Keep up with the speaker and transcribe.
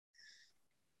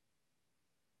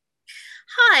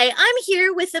Hi, I'm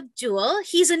here with Abdul.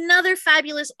 He's another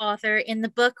fabulous author in the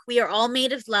book We Are All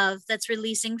Made of Love that's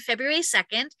releasing February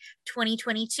 2nd,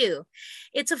 2022.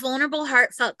 It's a vulnerable,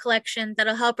 heartfelt collection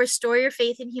that'll help restore your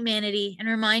faith in humanity and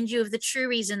remind you of the true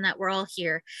reason that we're all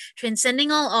here,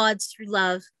 transcending all odds through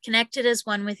love, connected as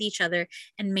one with each other,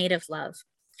 and made of love.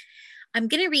 I'm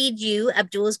going to read you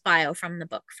Abdul's bio from the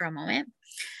book for a moment.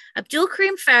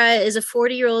 Abdulkarim Farah is a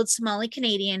 40-year-old Somali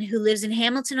Canadian who lives in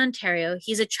Hamilton, Ontario.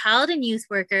 He's a child and youth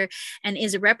worker and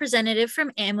is a representative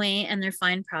from Amway and their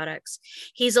fine products.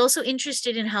 He's also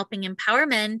interested in helping empower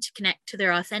men to connect to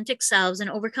their authentic selves and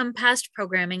overcome past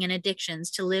programming and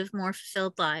addictions to live more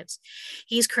fulfilled lives.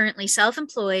 He's currently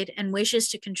self-employed and wishes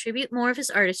to contribute more of his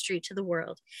artistry to the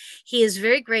world. He is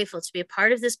very grateful to be a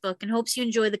part of this book and hopes you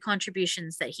enjoy the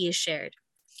contributions that he has shared.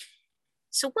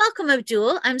 So welcome,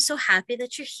 Abdul. I'm so happy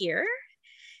that you're here.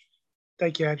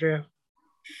 Thank you, Andrea.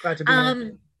 Glad to be here.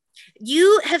 Um,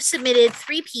 you have submitted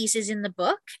three pieces in the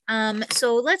book.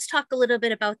 So let's talk a little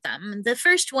bit about them. The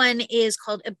first one is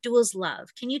called Abdul's Love.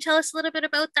 Can you tell us a little bit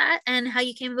about that and how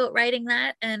you came about writing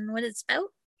that and what it's about?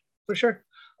 For sure.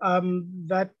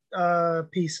 That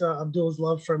piece, Abdul's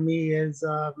Love, for me is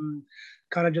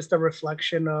kind of just a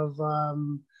reflection of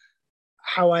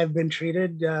how I've been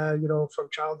treated, from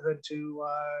childhood to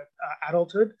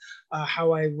adulthood,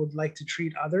 how I would like to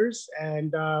treat others,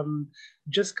 and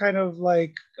just kind of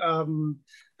like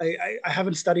I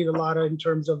haven't studied a lot in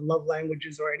terms of love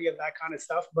languages or any of that kind of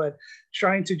stuff, but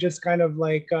trying to just kind of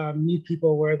like meet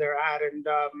people where they're at and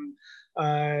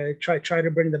try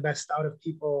to bring the best out of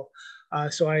people.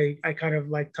 So I kind of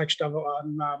like touched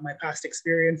on my past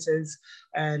experiences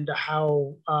and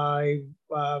how I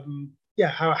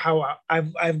how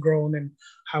I've grown and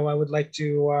how I would like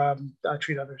to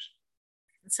treat others.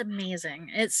 It's amazing.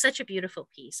 It's such a beautiful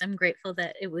piece. I'm grateful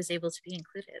that it was able to be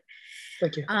included.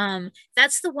 Thank you.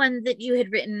 That's the one that you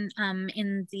had written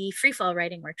in the free fall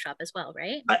writing workshop as well,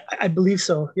 right? I believe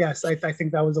so. Yes, I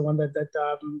think that was the one that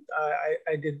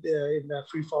I did in the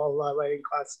free fall writing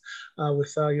class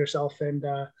with yourself, and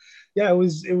yeah, it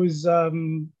was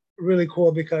really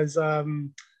cool because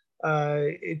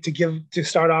to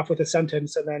start off with a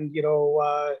sentence and then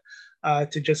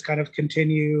to just kind of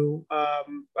continue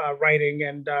writing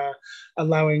and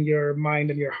allowing your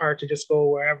mind and your heart to just go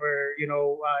wherever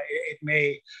it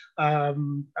may.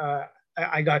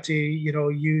 I got to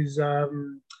use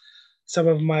some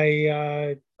of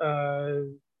my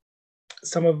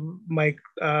some of my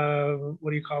what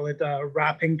do you call it,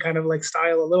 rapping kind of like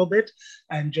style a little bit,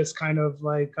 and just kind of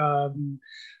like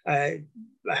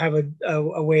have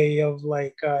a way of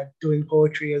like doing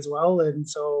poetry as well. And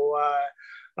so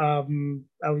I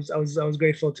was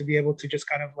grateful to be able to just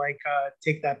kind of like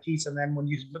take that piece. And then when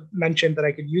you mentioned that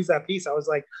I could use that piece, I was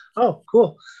like, oh,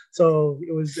 cool. So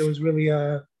it was really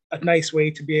a nice way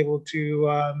to be able to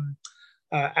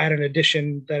add an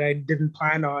addition that I didn't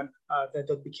plan on,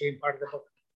 that became part of the book.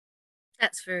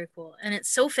 That's very cool. And it's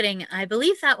so fitting. I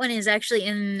believe that one is actually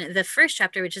in the first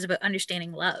chapter, which is about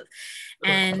understanding love.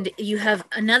 Correct. And you have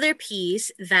another piece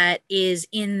that is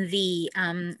in the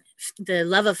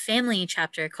love of family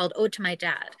chapter called Ode to My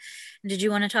Dad. Did you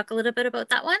want to talk a little bit about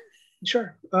that one?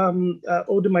 Sure.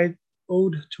 Ode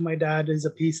to My Dad is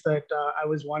a piece that I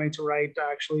was wanting to write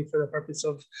actually for the purpose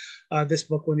of this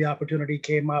book when the opportunity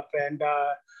came up. And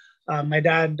my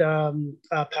dad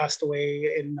passed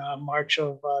away in March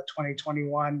of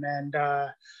 2021, and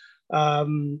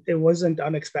it wasn't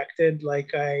unexpected.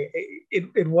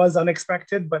 It was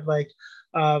unexpected, but like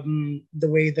the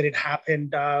way that it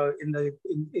happened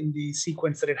in the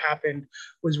sequence that it happened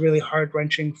was really heart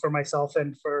wrenching for myself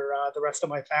and for the rest of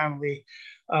my family.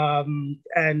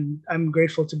 And I'm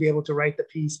grateful to be able to write the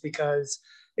piece because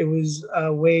it was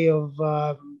a way of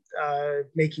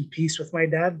making peace with my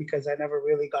dad, because I never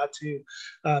really got to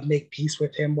make peace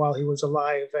with him while he was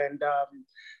alive. And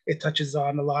it touches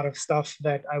on a lot of stuff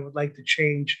that I would like to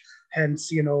change.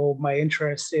 Hence, my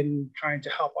interest in trying to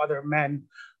help other men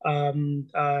in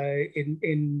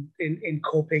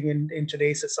coping in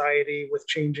today's society with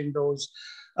changing those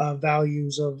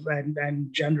values of and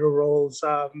gender roles,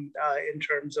 in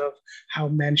terms of how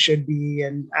men should be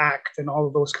and act and all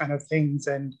of those kind of things,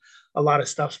 and a lot of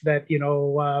stuff that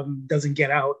doesn't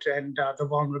get out, and the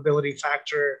vulnerability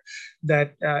factor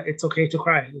that it's okay to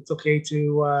cry, it's okay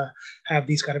to have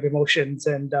these kind of emotions,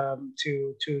 and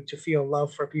to feel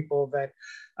love for people that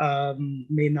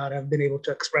may not have been able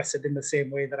to express it in the same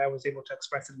way that I was able to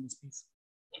express it in this piece.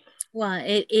 Well,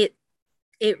 it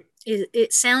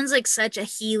it sounds like such a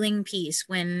healing piece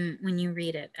when you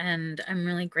read it, and I'm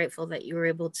really grateful that you were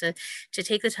able to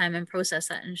take the time and process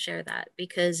that and share that,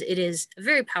 because it is a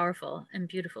very powerful and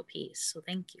beautiful piece. So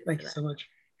thank you Thank for you that. so much.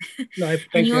 No, I And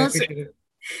thank you. I appreciate it.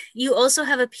 you also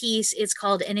have a piece. It's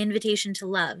called An Invitation to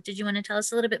Love. Did you want to tell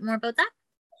us a little bit more about that?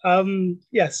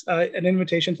 Yes, an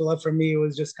invitation to love for me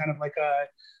was just kind of like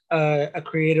a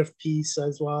creative piece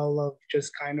as well of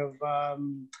just kind of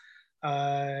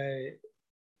uh,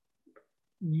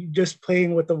 just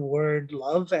playing with the word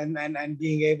love and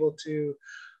being able to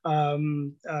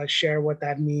share what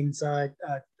that means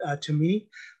to me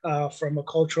from a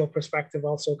cultural perspective,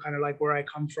 also kind of like where I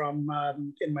come from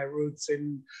in my roots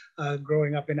in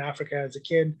growing up in Africa as a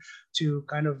kid to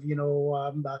kind of,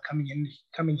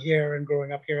 coming here and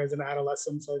growing up here as an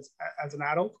adolescent, as an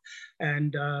adult,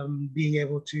 and being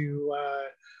able to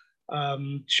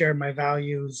share my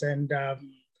values and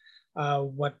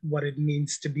what it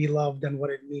means to be loved and what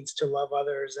it means to love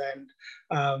others. And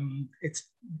it's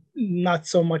not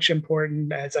so much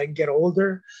important as I get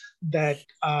older that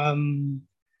I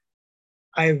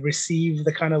receive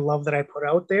the kind of love that I put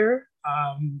out there,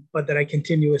 but that I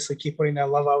continuously keep putting that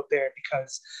love out there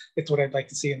because it's what I'd like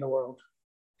to see in the world.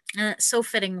 So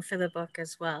fitting for the book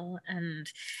as well. And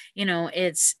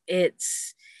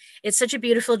it's such a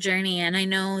beautiful journey, and I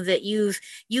know that you've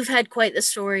had quite the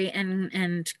story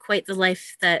and quite the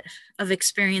life that of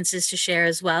experiences to share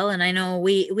as well. And I know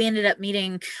we ended up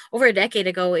meeting over a decade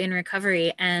ago in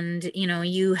recovery, and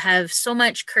you have so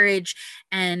much courage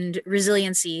and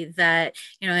resiliency that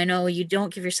I know you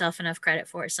don't give yourself enough credit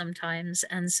for sometimes.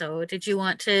 And so did you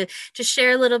want to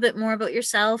share a little bit more about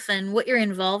yourself and what you're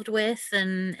involved with,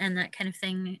 and that kind of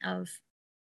thing, of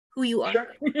who you are? Sure,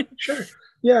 sure.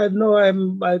 Yeah, no, I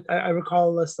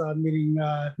recall us meeting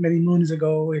many moons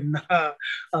ago in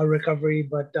recovery,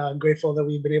 but grateful that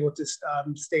we've been able to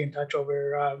stay in touch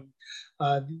over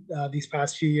these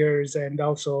past few years, and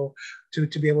also to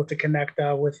be able to connect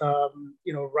with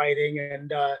writing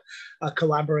and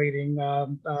collaborating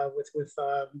with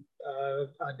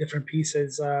different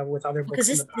pieces with other Because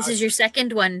books in the this is past. your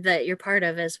second one that you're part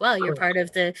of as well. You're part Correct.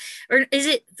 of the, or is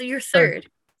it your Third, third?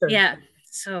 third. Yeah.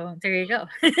 So there you go.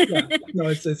 Yeah, no,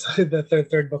 it's the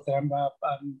third book that I'm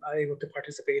able to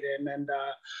participate in, and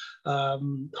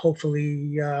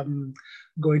hopefully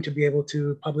going to be able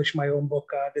to publish my own book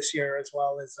this year as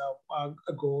well, as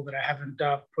a goal that I haven't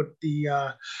put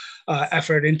the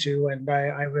effort into, and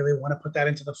I really want to put that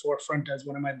into the forefront as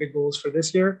one of my big goals for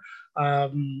this year.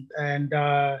 And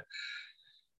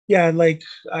yeah, like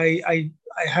I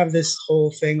have this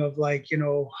whole thing of like,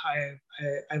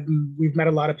 we've met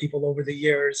a lot of people over the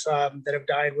years that have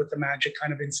died with the magic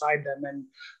kind of inside them, and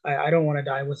I don't want to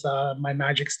die with my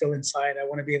magic still inside. I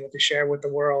want to be able to share with the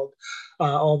world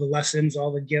all the lessons,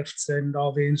 all the gifts, and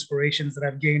all the inspirations that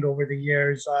I've gained over the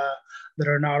years that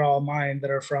are not all mine,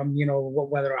 that are from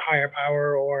whether a higher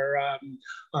power or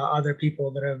other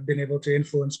people that have been able to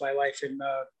influence my life in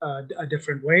a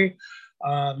different way.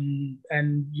 And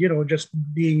just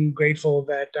being grateful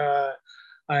that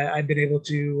I've been able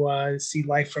to see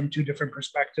life from two different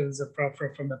perspectives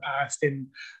from the past and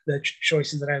the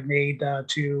choices that I've made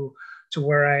to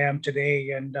where I am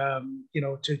today, and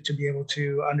to be able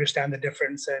to understand the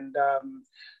difference, and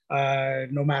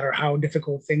no matter how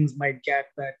difficult things might get,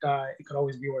 that it could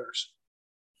always be worse.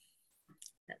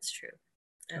 That's true.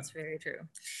 That's very true.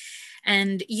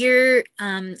 And you're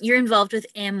involved with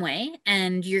Amway,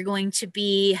 and you're going to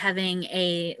be having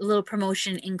a little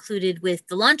promotion included with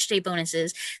the launch day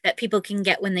bonuses that people can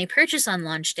get when they purchase on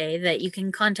launch day, that you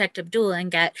can contact Abdul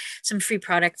and get some free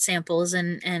product samples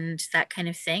and that kind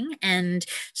of thing. And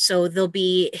so there'll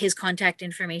be his contact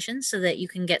information so that you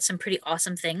can get some pretty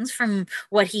awesome things from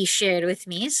what he shared with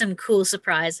me, some cool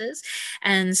surprises.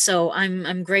 And so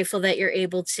I'm grateful that you're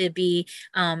able to be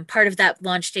part of that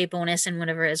launch day bonus and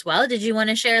whatever as well. Did you want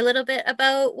to share a little bit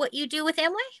about what you do with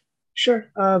Amway? Sure.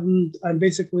 I'm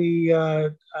basically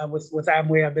with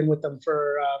Amway. I've been with them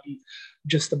for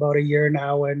just about a year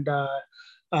now, and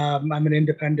I'm an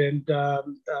independent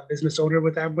business owner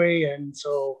with Amway, and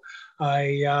so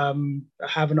I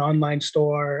have an online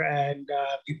store, and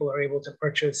people are able to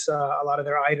purchase a lot of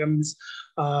their items.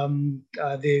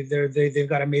 They've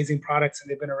got amazing products,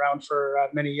 and they've been around for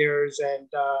many years, and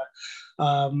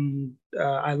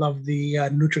I love the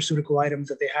nutraceutical items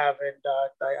that they have,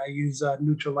 and I use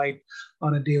Nutrilite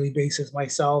on a daily basis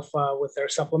myself with their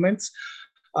supplements.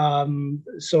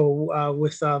 So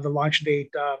with the launch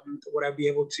date, what I'll be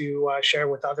able to share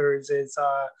with others is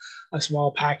a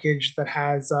small package that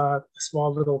has a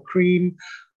small little cream,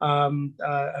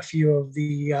 a few of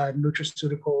the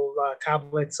nutraceutical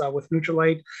tablets with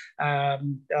Nutrilite,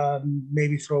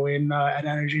 maybe throw in an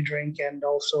energy drink, and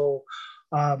also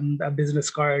a business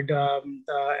card,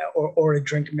 or a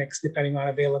drink mix, depending on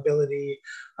availability,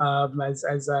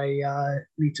 as I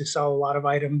need to sell a lot of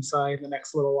items in the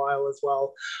next little while as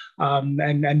well.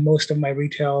 And most of my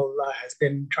retail has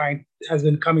been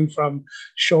coming from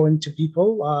showing to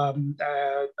people,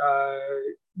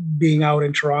 being out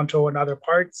in Toronto and other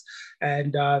parts.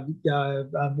 And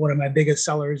one of my biggest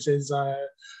sellers is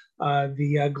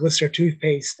the Glister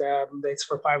toothpaste. It's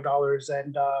for $5,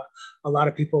 and a lot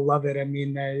of people love it. I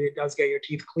mean, it does get your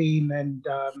teeth clean, and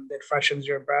it freshens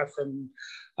your breath. And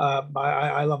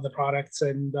I love the products,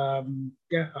 and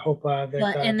yeah, I hope that.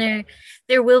 Well, and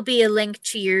there will be a link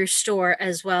to your store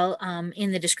as well,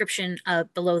 in the description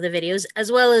below the videos, as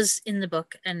well as in the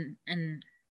book, and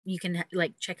you can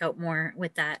like check out more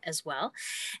with that as well.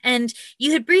 And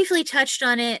you had briefly touched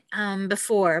on it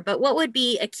before, but what would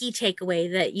be a key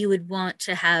takeaway that you would want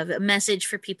to have a message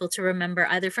for people to remember,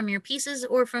 either from your pieces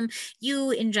or from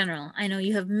you in general? I know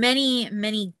you have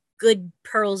many good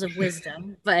pearls of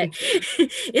wisdom, but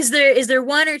is there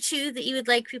one or two that you would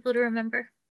like people to remember?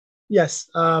 Yes,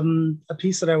 a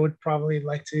piece that I would probably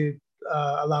like to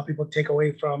allow people to take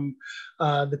away from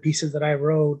the pieces that I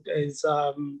wrote is,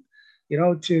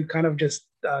 to kind of just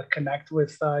connect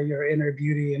with your inner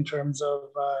beauty in terms of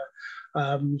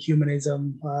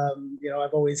humanism.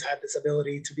 I've always had this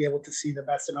ability to be able to see the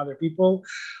best in other people,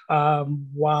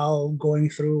 while going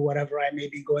through whatever I may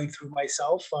be going through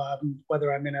myself,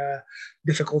 whether I'm in a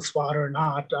difficult spot or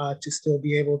not, to still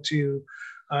be able to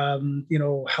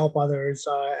help others,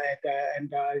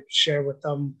 and share with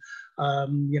them, a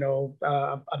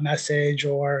message,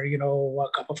 or,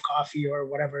 a cup of coffee, or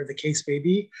whatever the case may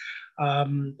be.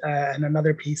 And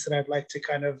another piece that I'd like to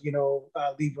kind of,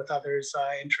 leave with others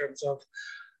in terms of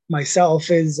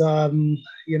myself is,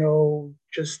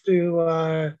 just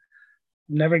to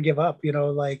never give up,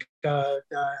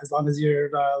 as long as you're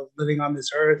living on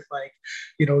this earth,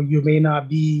 you may not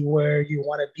be where you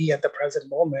want to be at the present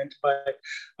moment, but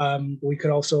we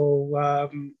could also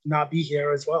not be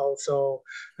here as well. So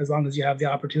as long as you have the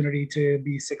opportunity to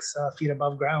be 6 feet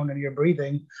above ground and you're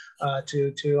breathing,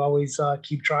 to always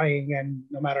keep trying, and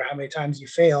no matter how many times you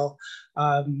fail,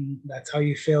 that's how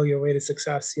you fail your way to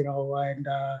success, and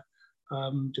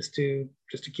just to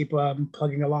keep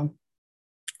plugging along.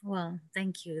 Well,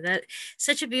 thank you. That's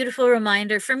such a beautiful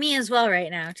reminder for me as well right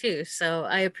now too. So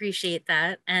I appreciate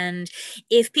that. And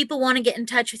if people want to get in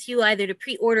touch with you, either to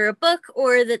pre-order a book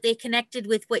or that they connected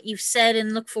with what you've said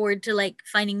and look forward to like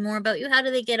finding more about you, how do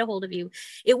they get a hold of you?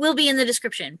 It will be in the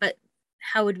description, but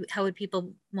how would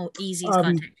people more easy to Um,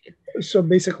 contact you? so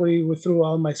basically, through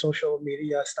all my social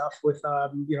media stuff, with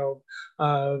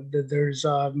there's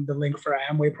the link for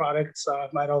Amway products.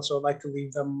 I'd also like to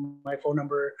leave them my phone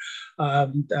number,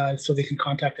 so they can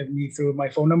contact me through my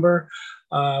phone number,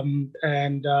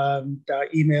 and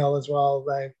email as well.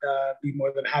 I'd be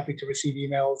more than happy to receive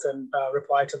emails and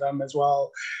reply to them as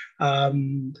well.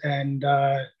 And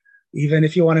even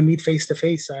if you want to meet face to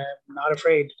face, I'm not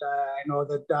afraid. I know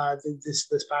that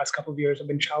this past couple of years have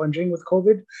been challenging with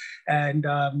COVID, and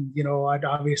I'd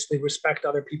obviously respect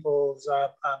other people's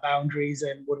boundaries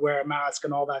and would wear a mask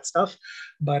and all that stuff.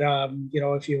 But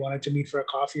if you wanted to meet for a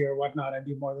coffee or whatnot, I'd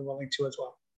be more than willing to as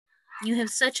well. You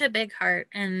have such a big heart,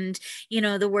 and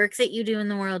the work that you do in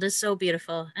the world is so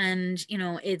beautiful, and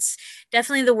it's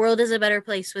definitely, the world is a better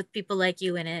place with people like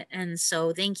you in it. And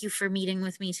so thank you for meeting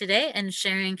with me today and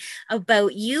sharing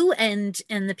about you and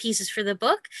the pieces for the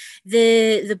book.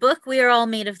 The book We Are All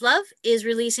Made of Love is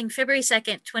releasing February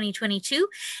 2nd, 2022,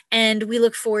 and we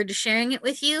look forward to sharing it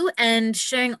with you and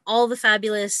sharing all the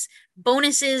fabulous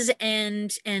bonuses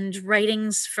and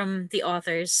writings from the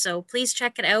authors. So please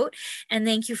check it out. And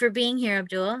thank you for being here,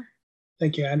 Abdul.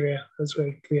 Thank you, Andrea. That's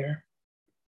very clear.